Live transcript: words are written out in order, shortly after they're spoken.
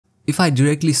If I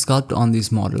directly sculpt on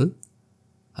this model,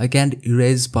 I can't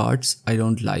erase parts I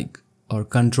don't like or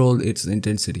control its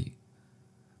intensity.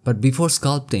 But before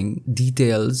sculpting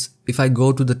details, if I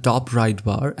go to the top right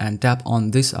bar and tap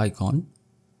on this icon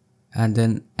and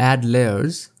then add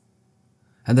layers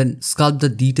and then sculpt the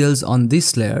details on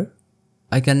this layer,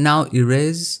 I can now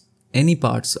erase any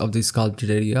parts of the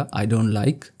sculpted area I don't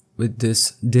like with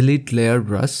this delete layer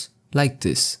brush like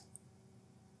this.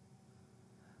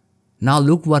 Now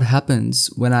look what happens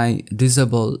when I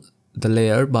disable the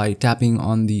layer by tapping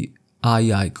on the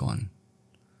eye icon.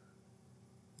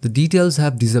 The details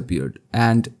have disappeared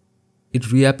and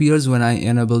it reappears when I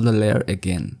enable the layer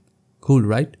again. Cool,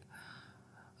 right?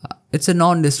 It's a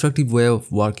non-destructive way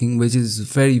of working which is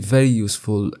very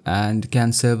useful and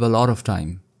can save a lot of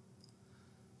time.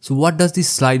 So what does this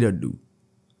slider do?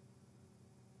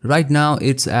 Right now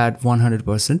it's at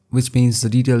 100%, which means the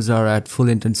details are at full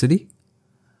intensity.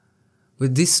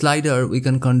 With this slider, we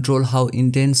can control how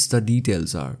intense the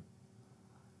details are.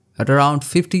 At around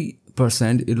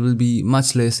 50%, it will be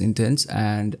much less intense,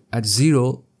 and at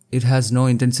 0, it has no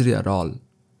intensity at all.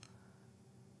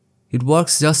 It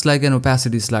works just like an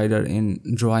opacity slider in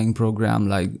drawing program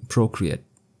like Procreate.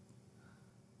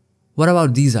 What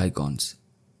about these icons?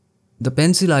 The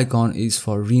pencil icon is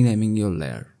for renaming your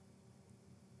layer.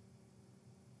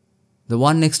 The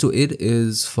one next to it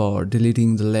is for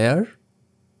deleting the layer.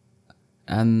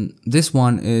 And this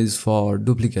one is for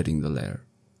duplicating the layer.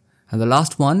 And the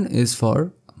last one is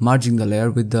for merging the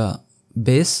layer with the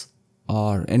base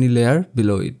or any layer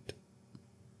below it.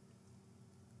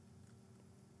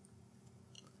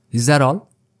 Is that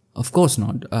all? Of course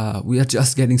not. We are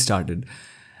just getting started.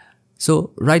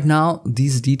 So right now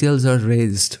these details are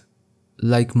raised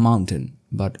like mountain.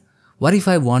 But what if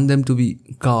I want them to be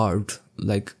carved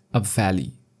like a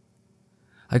valley?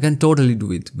 I can totally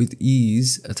do it with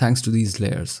ease thanks to these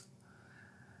layers.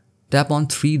 Tap on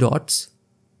 3 dots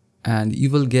and you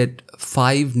will get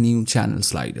 5 new channel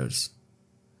sliders.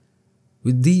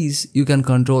 With these, you can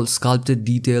control sculpted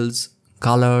details,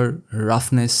 color,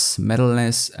 roughness,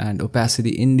 metalness, and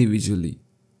opacity individually.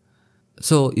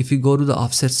 So if you go to the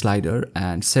offset slider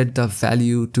and set the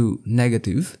value to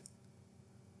negative,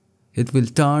 it will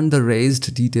turn the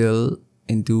raised detail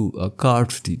into a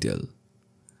carved detail.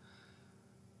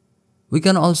 We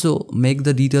can also make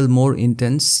the detail more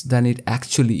intense than it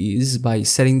actually is by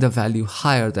setting the value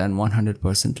higher than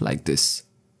 100% like this.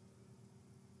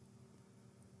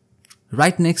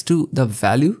 Right next to the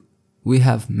value, we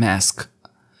have mask.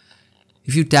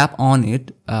 If you tap on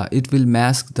it, it will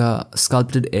mask the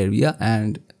sculpted area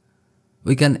and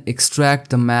we can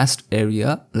extract the masked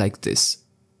area like this.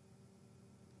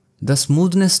 The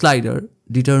smoothness slider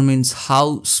determines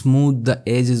how smooth the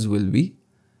edges will be,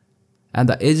 and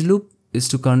the edge loop is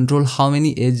to control how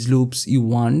many edge loops you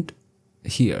want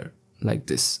here, like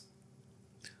this.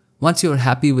 Once you're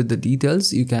happy with the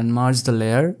details, you can merge the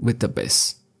layer with the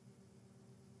base.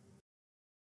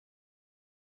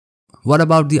 What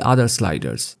about the other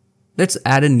sliders? Let's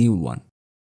add a new one.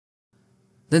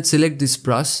 Then select this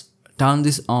brush, turn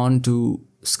this on to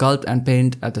sculpt and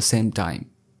paint at the same time.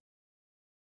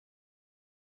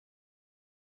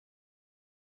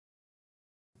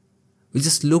 We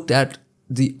just looked at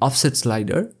the offset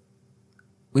slider.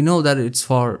 We know that it's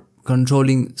for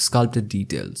controlling sculpted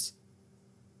details.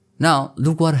 Now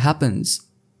look what happens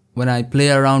when I play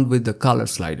around with the color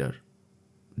slider.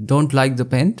 Don't like the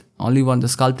paint, only want the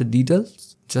sculpted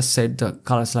details, just set the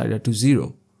color slider to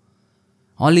 0.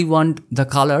 Only want the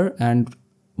color and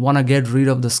wanna get rid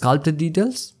of the sculpted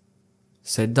details,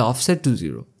 set the offset to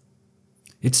 0.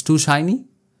 It's too shiny,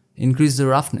 increase the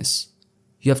roughness.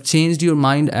 You have changed your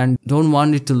mind and don't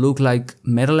want it to look like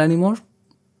metal anymore?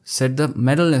 Set the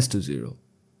metalness to 0.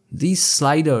 These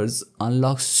sliders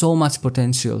unlock so much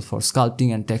potential for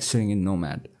sculpting and texturing in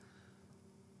Nomad.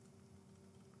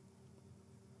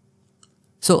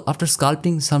 So after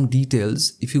sculpting some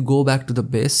details, if you go back to the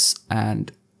base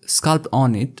and sculpt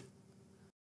on it,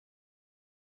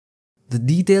 the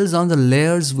details on the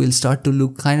layers will start to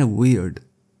look kind of weird.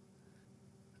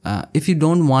 If you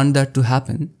don't want that to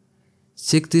happen,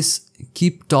 check this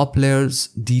keep top layers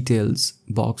details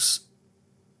box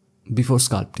before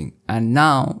sculpting. And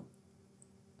now,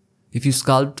 if you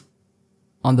sculpt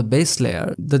on the base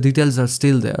layer, the details are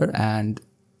still there and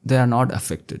they are not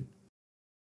affected.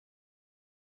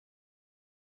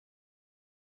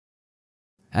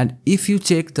 And if you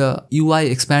check the UI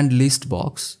expand list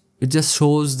box, it just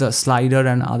shows the slider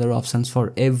and other options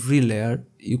for every layer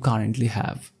you currently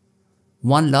have.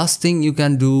 One last thing you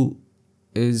can do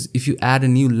is if you add a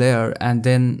new layer and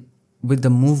then with the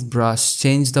move brush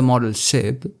change the model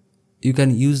shape, you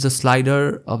can use the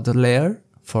slider of the layer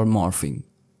for morphing.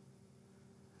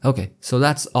 Okay, so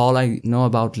that's all I know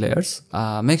about layers.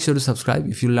 Make sure to subscribe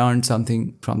if you learned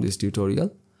something from this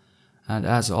tutorial. And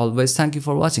as always, thank you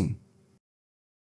for watching.